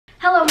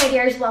Hello my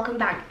dears, welcome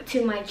back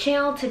to my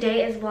channel.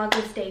 Today is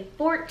Vlogmas day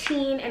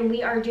 14 and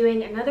we are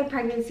doing another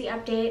pregnancy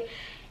update.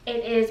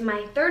 It is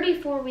my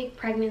 34-week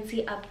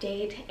pregnancy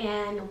update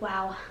and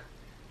wow,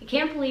 I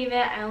can't believe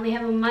it. I only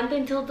have a month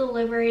until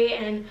delivery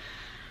and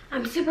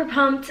I'm super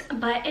pumped.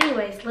 But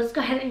anyways, let's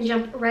go ahead and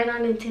jump right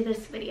on into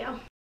this video.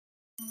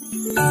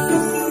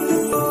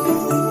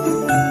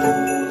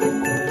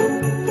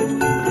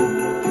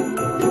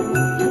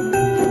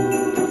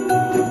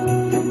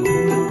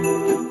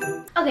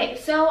 Okay,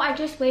 so I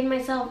just weighed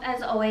myself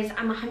as always.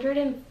 I'm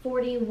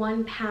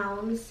 141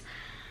 pounds.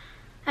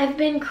 I've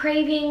been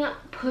craving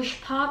push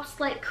pops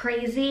like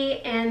crazy,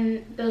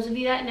 and those of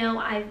you that know,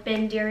 I've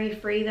been dairy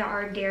free. There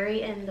are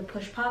dairy in the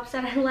push pops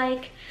that I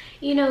like.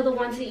 You know, the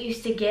ones that you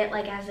used to get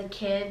like as a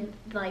kid,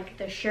 like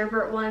the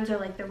sherbet ones or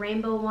like the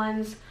rainbow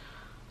ones.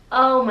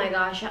 Oh my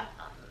gosh,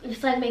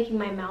 it's like making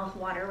my mouth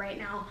water right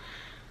now.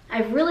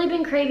 I've really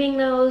been craving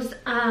those,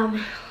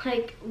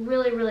 like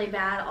really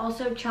bad.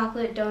 Also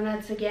chocolate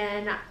donuts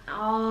again,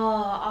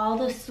 all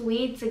the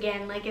sweets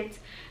again, like it's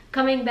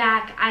coming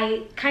back.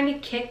 I kind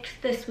of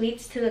kicked the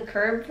sweets to the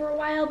curb for a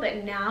while,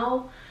 but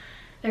now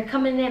they're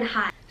coming in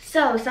hot.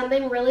 So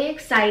something really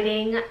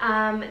exciting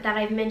that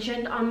I've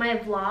mentioned on my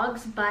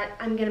vlogs, but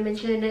I'm gonna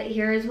mention it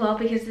here as well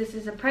because this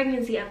is a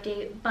pregnancy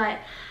update, but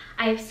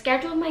I've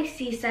scheduled my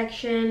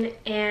C-section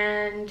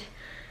and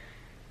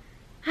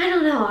I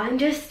don't know,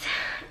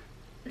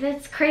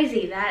 that's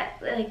crazy that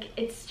like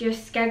it's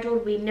just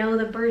scheduled. We know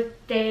the birth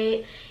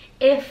date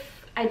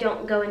if I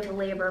don't go into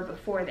labor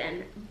before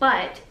then,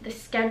 but the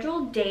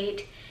scheduled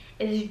date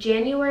is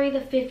January the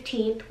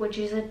 15th, which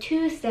is a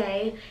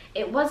Tuesday.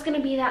 It was going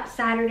to be that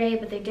Saturday,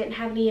 but they didn't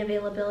have any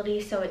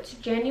availability, so it's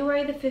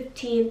January the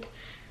 15th,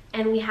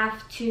 and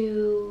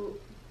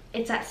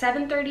it's at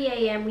 7:30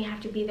 a.m. we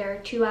have to be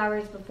there 2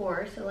 hours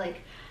before, so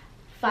like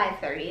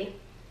 5:30,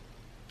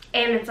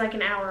 and it's like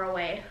an hour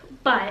away,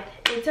 but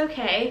it's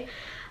okay.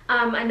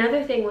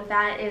 Another thing with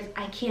that is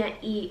I can't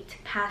eat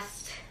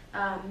past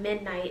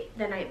midnight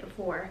the night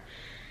before.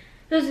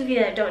 Those of you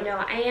that don't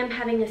know, I am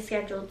having a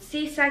scheduled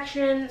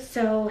C-section,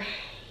 so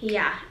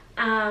yeah.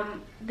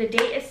 The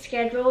date is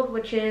scheduled,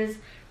 which is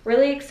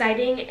really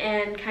exciting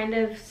and kind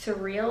of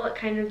surreal. It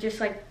kind of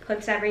just like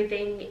puts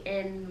everything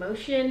in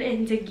motion,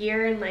 into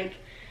gear, and like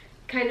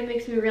kind of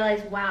makes me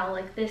realize, wow,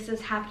 like this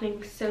is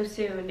happening so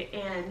soon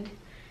and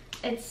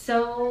it's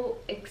so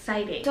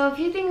exciting. So a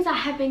few things that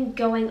have been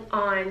going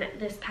on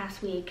this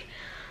past week.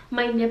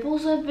 My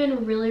nipples have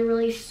been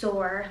really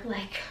sore,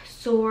 like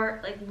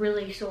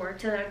really sore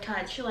to the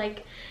touch.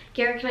 Like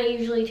Garrett and I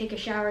usually take a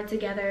shower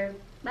together.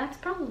 That's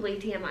probably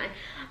TMI,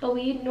 but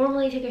we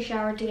normally take a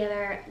shower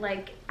together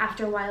like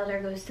after Wilder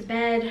goes to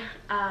bed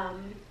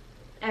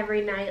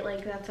every night.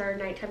 Like that's our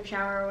nighttime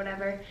shower or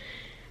whatever.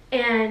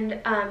 And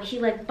he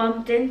like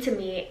bumped into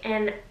me,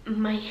 and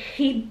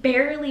he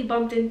barely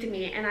bumped into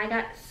me, and I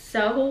got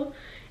so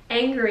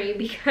angry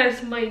because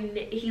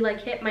he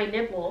like hit my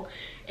nipple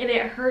and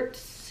it hurt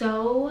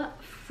so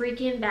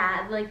freaking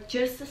bad. Like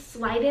just the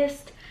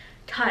slightest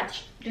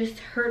touch just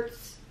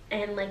hurts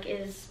and like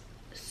is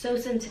so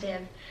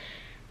sensitive.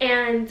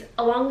 And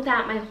along with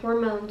that, my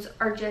hormones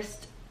are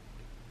just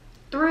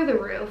through the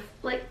roof.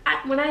 Like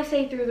when I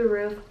say through the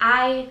roof,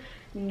 I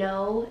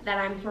know that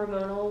I'm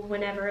hormonal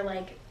whenever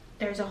like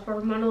there's a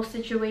hormonal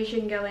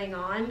situation going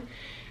on,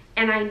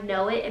 and I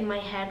know it in my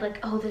head, like,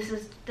 oh, this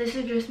is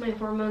just my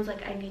hormones,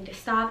 like I need to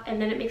stop.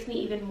 And then it makes me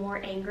even more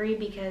angry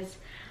because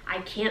I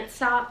can't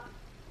stop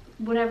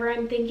whatever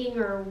I'm thinking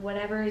or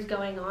whatever is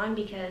going on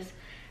because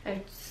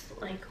it's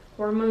like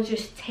hormones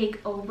just take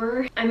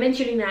over. I'm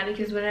mentioning that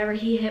because whenever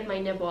he hit my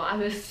nipple, I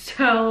was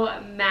so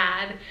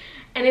mad,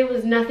 and it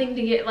was nothing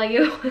to get, like,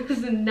 it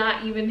was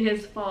not even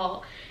his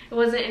fault. It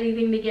wasn't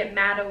anything to get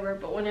mad over,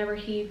 but whenever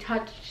he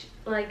touched,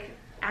 like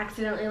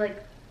accidentally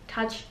like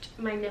touched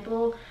my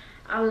nipple,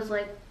 I was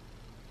like,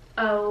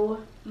 oh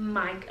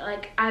my,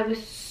 like I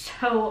was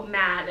so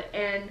mad.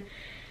 And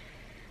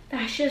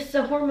that's just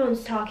the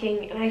hormones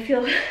talking, and I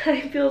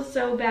feel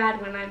so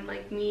bad when I'm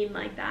like mean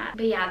like that.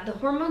 But yeah, the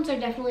hormones are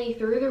definitely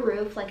through the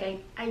roof. Like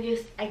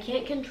I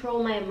can't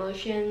control my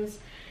emotions,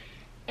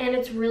 and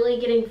it's really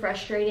getting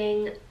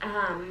frustrating.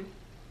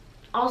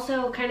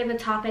 Also kind of a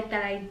topic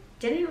that I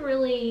didn't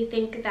really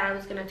think that I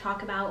was going to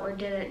talk about or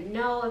didn't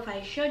know if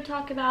I should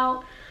talk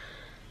about,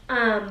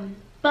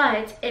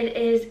 but it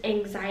is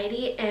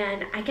anxiety.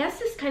 And I guess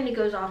this kind of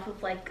goes off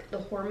of like the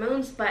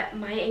hormones, but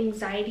my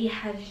anxiety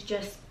has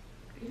just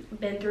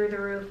been through the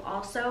roof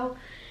also.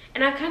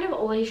 And I've kind of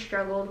always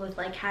struggled with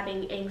like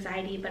having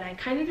anxiety, but I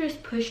kind of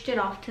just pushed it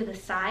off to the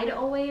side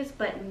always.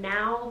 But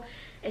now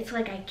it's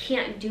like I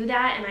can't do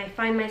that, and I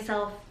find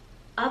myself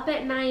up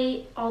at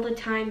night all the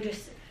time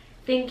just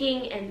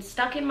thinking and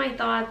stuck in my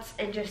thoughts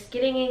and just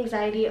getting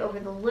anxiety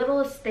over the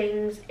littlest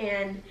things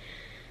and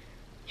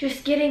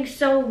just getting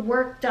so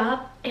worked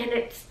up, and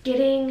it's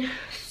getting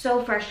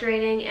so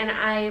frustrating. And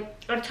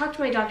I've talked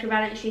to my doctor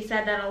about it, and she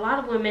said that a lot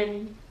of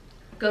women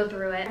go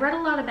through it. I read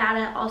a lot about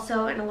it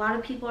also, and a lot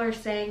of people are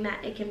saying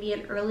that it can be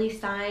an early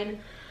sign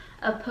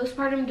of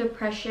postpartum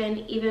depression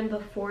even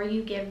before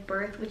you give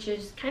birth, which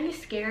is kind of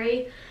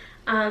scary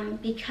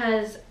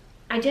because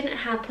I didn't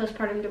have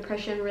postpartum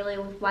depression really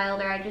with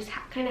Wilder. I just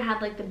kind of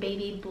had like the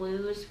baby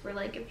blues for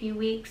like a few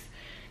weeks,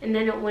 and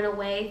then it went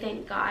away,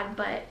 thank God.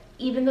 But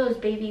even those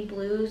baby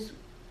blues,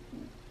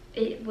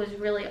 it was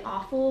really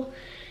awful.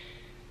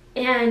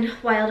 And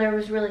Wilder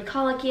was really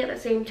colicky at the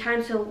same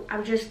time, so I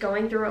was just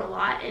going through a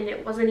lot, and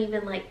it wasn't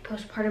even like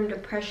postpartum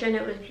depression,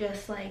 it was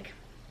just like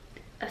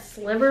a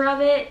sliver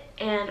of it.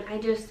 And I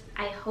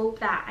hope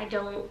that I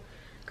don't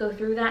go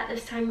through that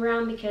this time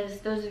around, because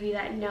those of you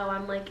that know,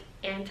 I'm like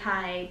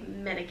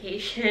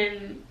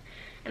anti-medication,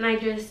 and I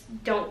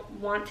just don't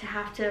want to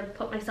have to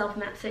put myself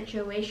in that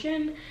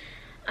situation.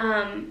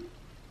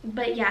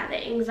 But yeah,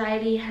 the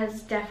anxiety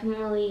has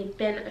definitely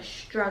been a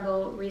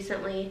struggle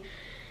recently.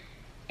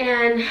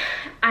 And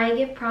I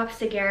give props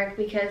to Garrick,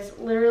 because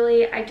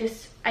literally I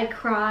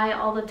cry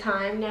all the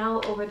time now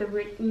over the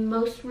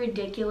most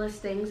ridiculous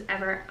things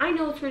ever. I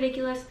know it's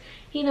ridiculous.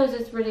 He knows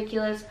it's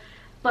ridiculous,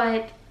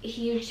 but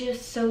he's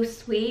just so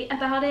sweet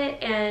about it.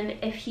 And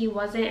if he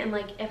wasn't, and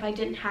like if I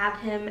didn't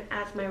have him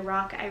as my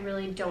rock, I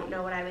really don't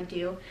know what I would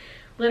do.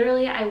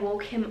 Literally, I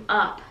woke him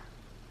up,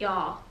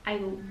 y'all.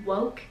 I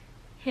woke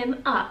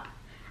him up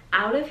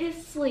out of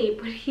his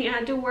sleep when he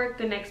had to work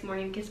the next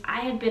morning, because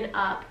I had been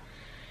up.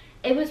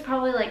 It was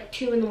probably like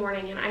 2 in the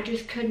morning, and I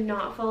just could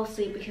not fall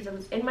asleep because I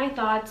was in my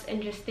thoughts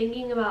and just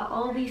thinking about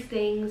all these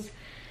things.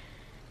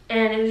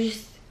 And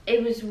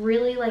it was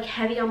really like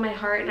heavy on my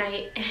heart, and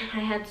I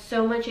had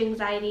so much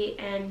anxiety.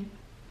 And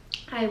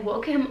I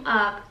woke him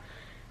up.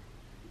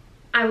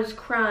 I was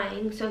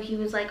crying, so he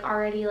was like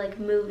already like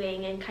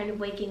moving and kind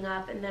of waking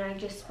up. And then I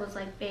just was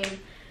like, babe,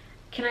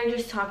 can I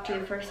just talk to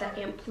you for a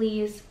second,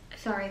 please?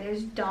 Sorry,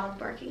 there's a dog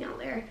barking out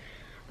there.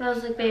 But I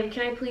was like, babe,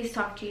 can I please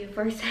talk to you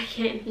for a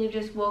second? And he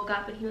just woke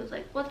up and he was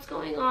like, what's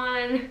going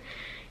on?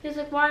 He was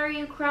like, why are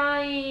you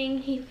crying?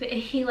 He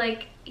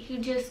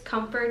just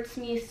comforts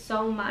me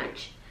so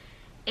much.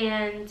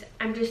 And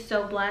I'm just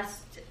so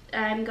blessed.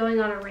 I'm going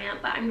on a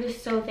rant, but I'm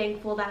just so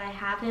thankful that I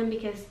have him,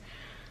 because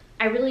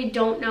I really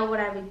don't know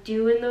what I would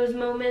do in those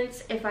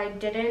moments if I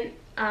didn't.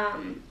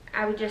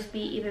 I would just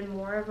be even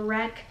more of a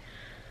wreck.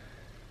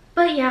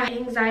 But yeah,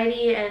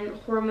 anxiety and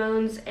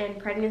hormones and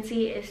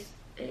pregnancy is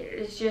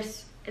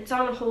just, it's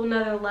on a whole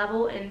nother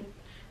level. And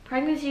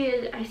pregnancy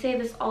is, I say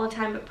this all the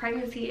time, but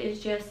pregnancy is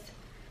just,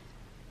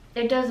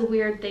 it does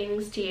weird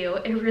things to you.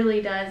 It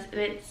really does.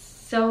 And it's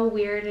so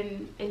weird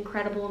and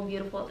incredible and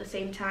beautiful at the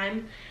same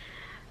time.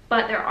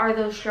 But there are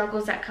those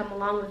struggles that come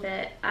along with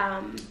it.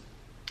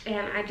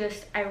 And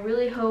I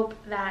really hope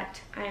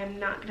that I am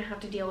not going to have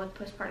to deal with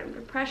postpartum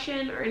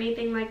depression or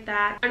anything like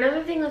that.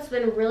 Another thing that's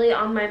been really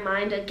on my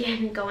mind,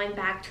 again, going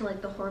back to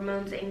like the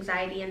hormones,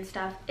 anxiety and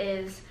stuff,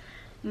 is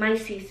my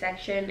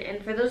C-section.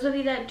 And for those of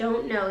you that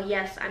don't know,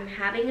 yes, I'm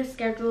having a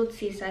scheduled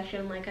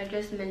C-section like I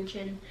just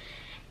mentioned.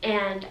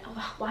 And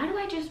why do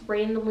I just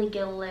randomly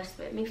get a list?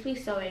 It makes me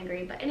so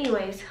angry. But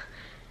anyways,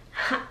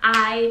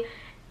 I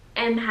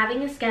am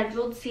having a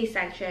scheduled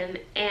C-section,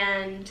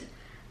 and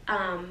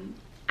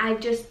I've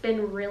just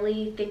been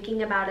really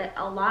thinking about it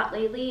a lot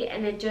lately,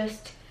 and it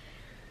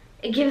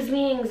gives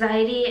me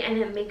anxiety, and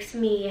it makes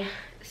me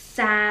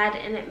sad,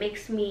 and it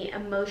makes me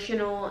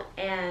emotional,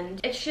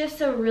 and it's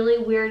just a really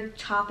weird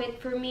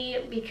topic for me,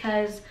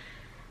 because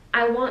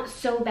I want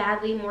so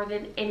badly, more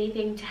than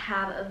anything, to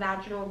have a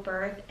vaginal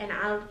birth. And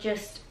I'll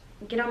just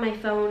get on my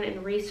phone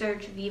and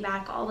research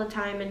VBAC all the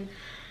time, and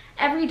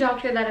every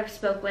doctor that I've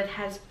spoke with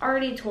has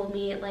already told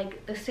me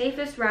like the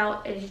safest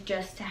route is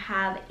just to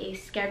have a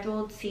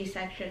scheduled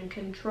C-section,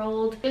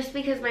 controlled. Just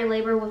because my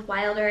labor with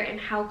Wilder and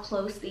how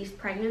close these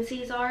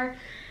pregnancies are,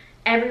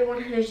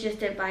 everyone has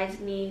just advised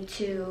me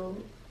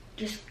to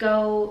just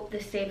go the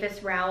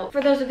safest route.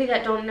 For those of you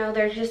that don't know,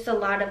 there's just a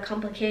lot of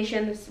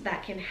complications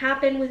that can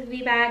happen with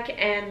VBAC,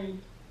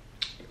 and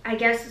I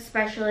guess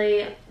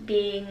especially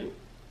being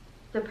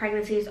the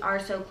pregnancies are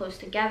so close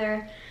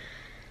together.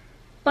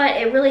 But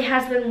it really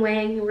has been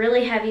weighing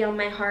really heavy on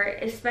my heart,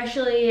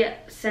 especially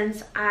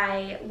since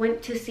I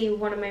went to see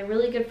one of my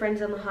really good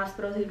friends in the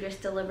hospital who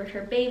just delivered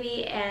her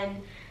baby,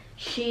 and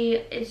she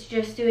is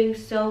just doing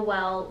so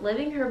well,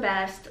 living her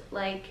best,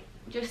 like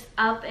just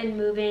up and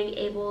moving,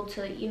 able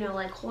to, you know,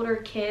 like hold her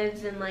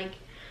kids. And like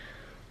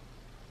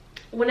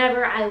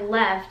whenever I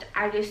left,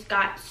 I just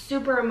got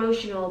super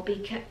emotional,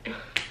 because,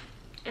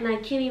 and I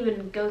can't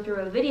even go through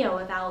a video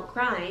without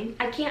crying.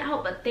 I can't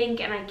help but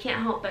think, and I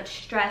can't help but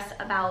stress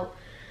about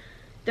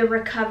the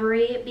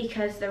recovery,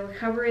 because the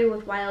recovery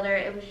with Wilder,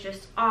 it was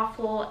just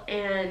awful,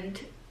 and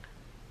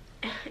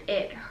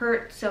it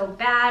hurt so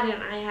bad,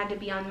 and I had to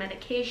be on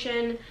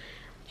medication.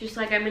 Just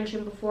like I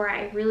mentioned before,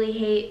 I really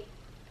hate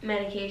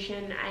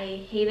medication.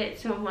 I hate it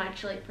so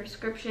much, like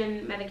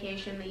prescription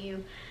medication that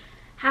you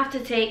have to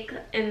take,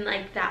 and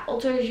like that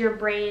alters your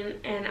brain.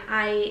 And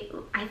I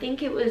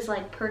think it was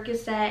like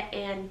Percocet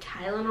and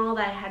Tylenol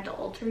that I had to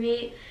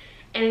alternate,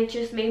 and it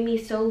just made me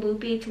so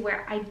loopy to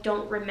where I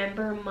don't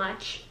remember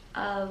much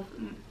of,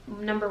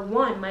 number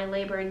one, my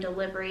labor and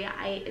delivery.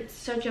 It's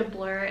such a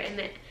blur, and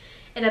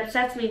it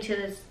upsets me to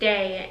this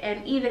day.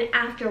 And even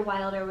after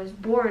Wilder was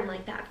born,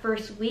 like that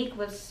first week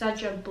was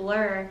such a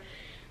blur.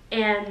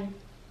 And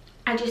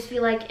I just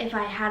feel like if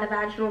I had a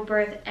vaginal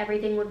birth,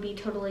 everything would be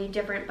totally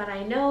different. But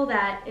I know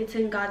that it's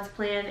in God's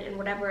plan, and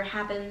whatever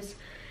happens,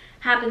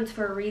 happens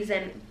for a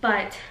reason.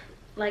 But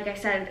like I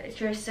said, it's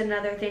just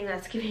another thing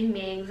that's giving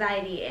me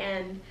anxiety,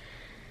 and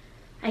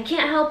I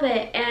can't help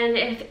it. And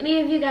if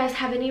any of you guys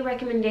have any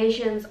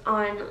recommendations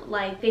on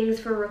like things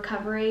for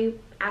recovery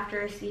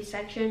after a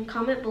C-section,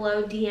 comment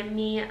below, DM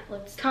me,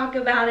 let's talk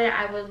about it.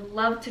 I would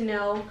love to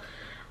know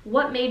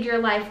what made your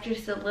life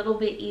just a little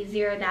bit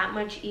easier, that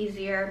much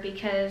easier,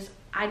 because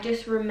I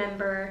just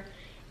remember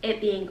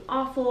it being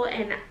awful,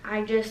 and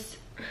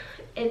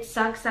it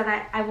sucks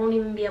that I won't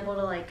even be able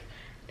to like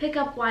pick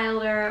up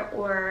Wilder,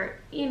 or,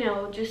 you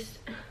know, just,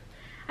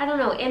 I don't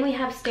know. And we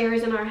have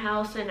stairs in our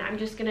house, and I'm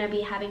just gonna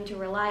be having to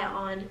rely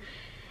on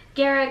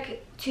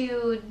Garrick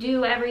to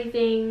do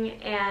everything.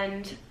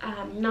 And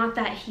not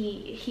that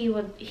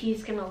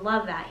he's gonna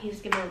love that.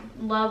 He's gonna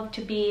love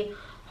to be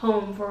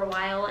home for a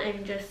while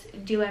and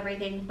just do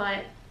everything,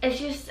 but it's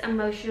just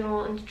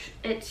emotional, and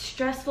it's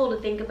stressful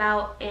to think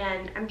about,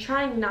 and I'm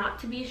trying not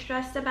to be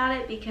stressed about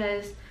it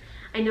because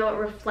I know it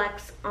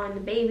reflects on the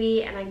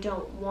baby, and I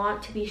don't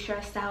want to be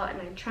stressed out,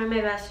 and I try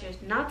my best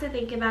just not to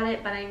think about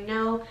it, but I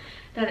know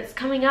that it's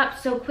coming up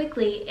so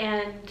quickly.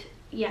 And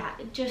yeah,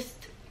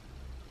 just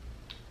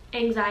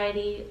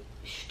anxiety,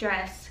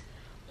 stress,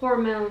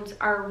 hormones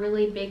are a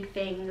really big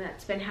thing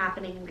that's been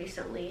happening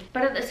recently.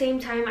 But at the same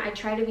time, I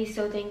try to be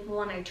so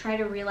thankful, and I try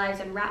to realize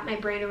and wrap my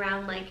brain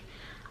around, like,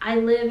 I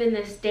live in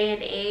this day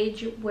and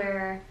age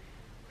where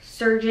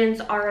surgeons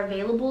are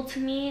available to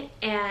me,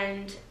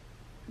 and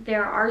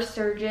there are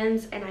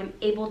surgeons, and I'm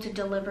able to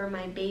deliver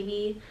my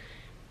baby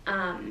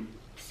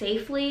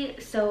safely.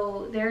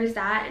 So there's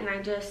that, and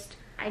I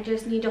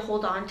just need to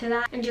hold on to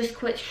that and just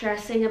quit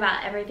stressing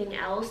about everything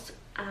else.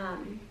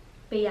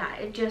 But yeah,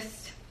 it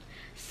just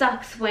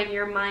sucks when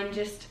your mind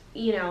just,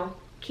 you know,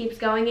 keeps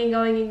going and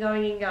going and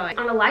going and going.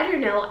 On a lighter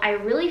note, I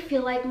really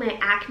feel like my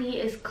acne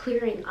is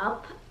clearing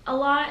up a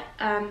lot,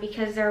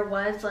 because there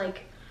was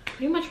like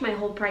pretty much my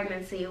whole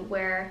pregnancy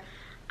where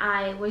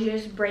I was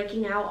just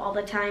breaking out all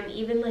the time,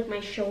 even like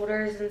my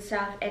shoulders and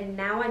stuff, and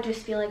now I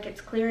just feel like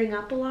it's clearing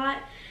up a lot,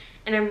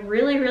 and I'm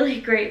really, really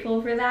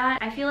grateful for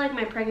that. I feel like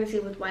my pregnancy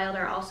with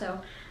Wilder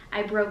also,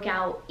 I broke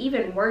out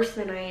even worse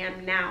than I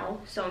am now,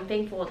 so I'm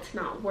thankful it's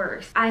not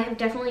worse. I have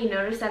definitely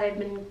noticed that I've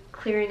been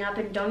clearing up,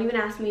 and don't even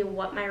ask me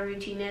what my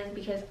routine is,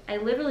 because I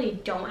literally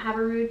don't have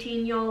a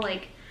routine, y'all.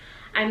 Like,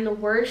 I'm the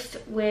worst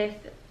with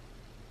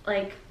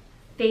like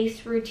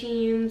face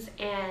routines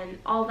and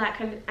all that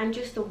kind of, I'm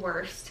just the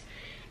worst.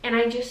 And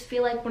I just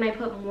feel like when I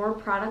put more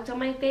product on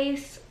my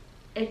face,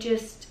 it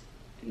just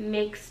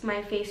makes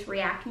my face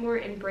react more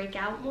and break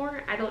out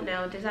more. I don't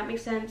know, does that make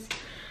sense?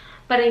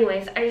 But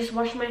anyways, I just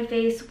wash my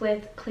face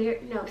with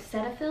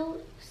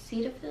Cetaphil?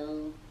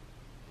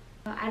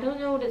 I don't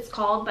know what it's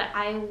called, but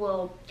I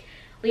will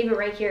leave it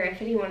right here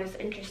if anyone is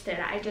interested.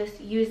 I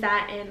just use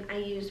that, and I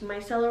use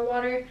micellar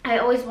water. I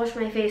always wash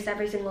my face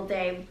every single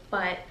day,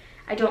 but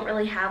I don't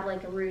really have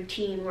like a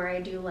routine where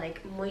I do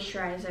like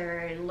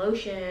moisturizer and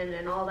lotion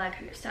and all that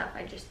kind of stuff.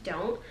 I just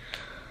don't.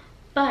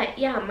 But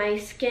yeah, my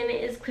skin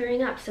is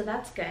clearing up, so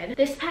that's good.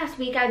 This past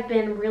week, I've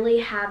been really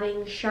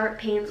having sharp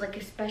pains, like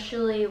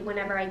especially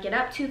whenever I get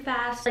up too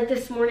fast. Like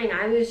this morning,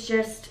 I was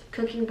just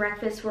cooking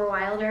breakfast for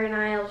Wilder and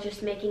I was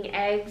just making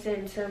eggs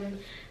and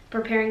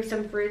preparing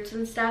some fruits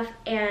and stuff,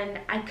 and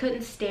I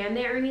couldn't stand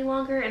there any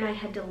longer, and I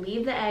had to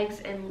leave the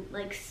eggs and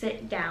like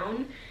sit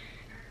down.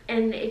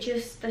 And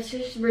that's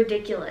just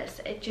ridiculous.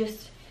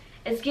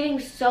 It's getting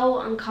so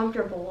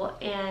uncomfortable,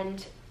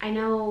 and I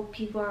know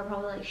people are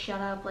probably like,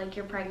 shut up, like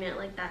you're pregnant,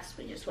 like that's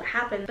just what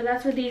happened. But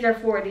that's what these are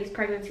for, these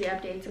pregnancy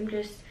updates. I'm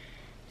just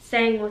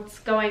saying what's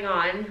going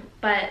on.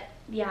 But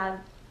yeah,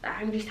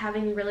 I'm just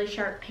having really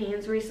sharp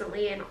pains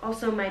recently, and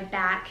also my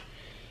back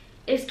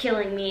is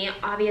killing me.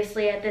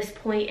 Obviously at this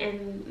point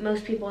in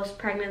most people's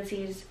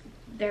pregnancies,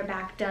 their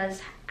back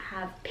does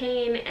have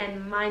pain,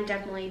 and mine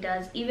definitely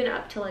does, even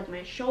up to like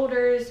my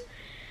shoulders.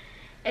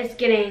 It's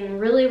getting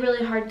really,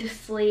 really hard to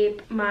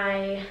sleep.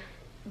 My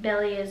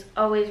belly is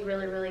always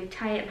really, really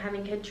tight. I'm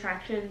having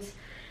contractions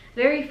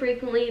very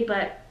frequently,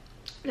 but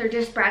they're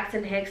just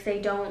Braxton Hicks.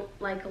 They don't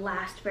like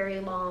last very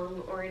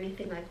long or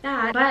anything like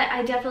that, but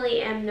I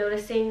definitely am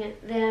noticing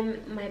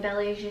them. My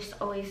belly is just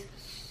always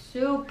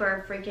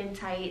super freaking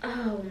tight.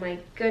 Oh my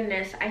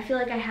goodness, I feel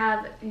like I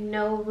have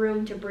no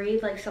room to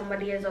breathe, like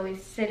somebody is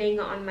always sitting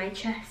on my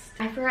chest.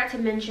 I forgot to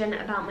mention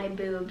about my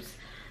boobs.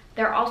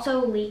 They're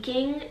also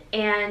leaking,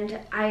 and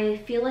I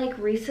feel like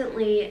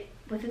recently,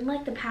 within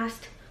like the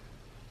past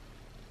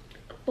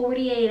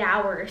 48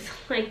 hours,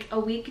 like a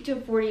week to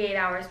 48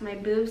 hours, my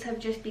boobs have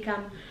just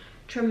become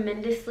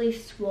tremendously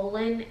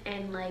swollen,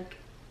 and like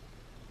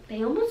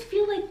they almost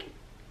feel like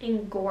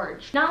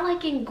engorged. Not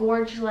like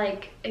engorged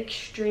like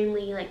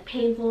extremely like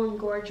painful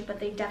engorged,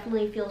 but they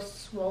definitely feel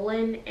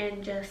swollen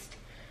and just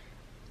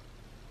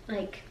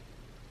like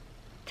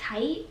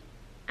tight.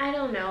 I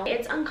don't know,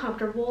 it's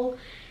uncomfortable,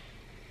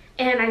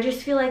 and I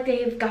just feel like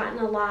they've gotten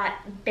a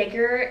lot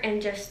bigger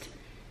and just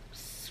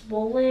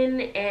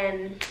swollen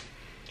and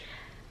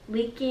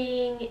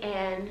leaking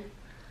and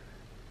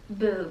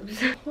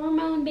boobs.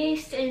 Hormone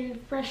based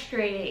and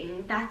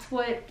frustrating. That's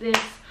what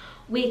this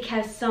week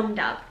has summed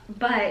up.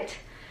 But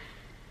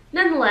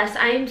nonetheless,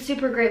 I am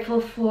super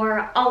grateful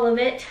for all of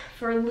it,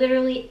 for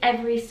literally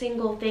every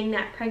single thing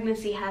that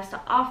pregnancy has to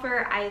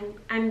offer.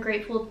 I'm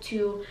grateful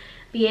to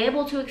be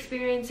able to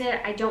experience it.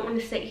 I don't want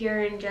to sit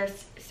here and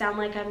just sound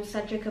like I'm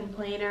such a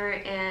complainer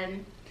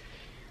and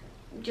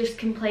just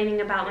complaining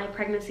about my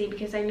pregnancy,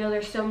 because I know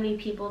there's so many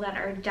people that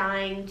are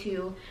dying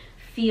to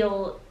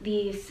feel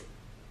these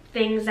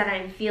things that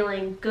I'm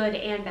feeling, good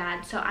and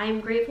bad. So I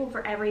am grateful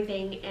for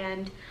everything,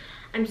 and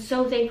I'm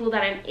so thankful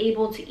that I'm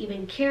able to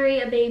even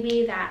carry a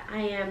baby, that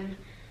I am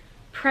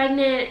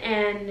pregnant,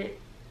 and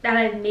that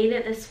I've made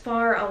it this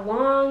far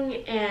along.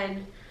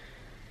 And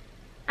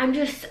I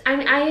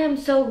am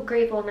so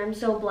grateful and I'm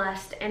so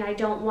blessed, and I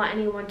don't want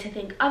anyone to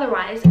think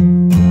otherwise.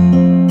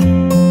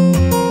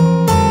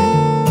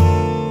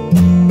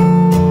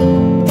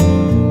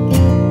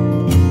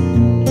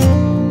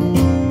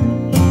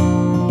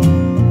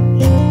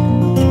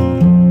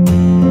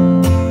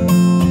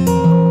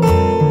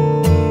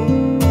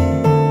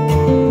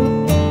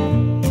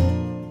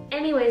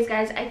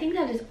 I think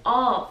that is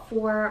all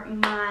for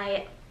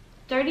my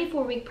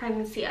 34-week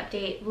pregnancy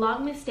update,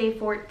 Vlogmas Day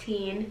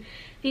 14.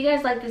 If you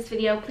guys like this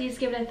video, please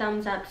give it a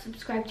thumbs up.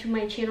 Subscribe to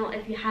my channel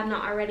if you have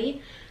not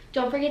already.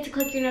 Don't forget to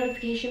click your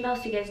notification bell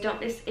so you guys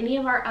don't miss any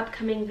of our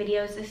upcoming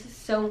videos. This is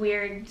so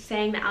weird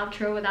saying the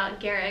outro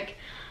without Garrick.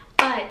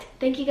 But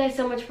thank you guys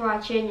so much for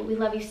watching. We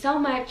love you so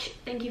much.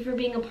 Thank you for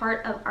being a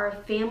part of our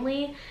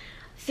family.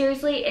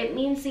 Seriously, it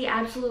means the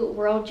absolute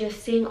world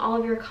just seeing all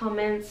of your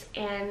comments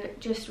and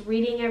just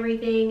reading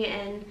everything,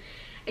 and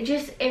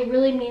it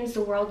really means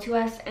the world to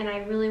us, and I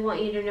really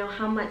want you to know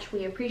how much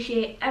we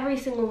appreciate every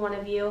single one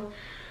of you.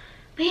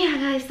 But yeah,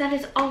 guys, that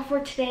is all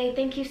for today.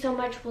 Thank you so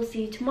much. We'll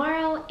see you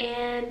tomorrow,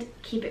 and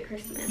keep it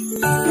Christmas.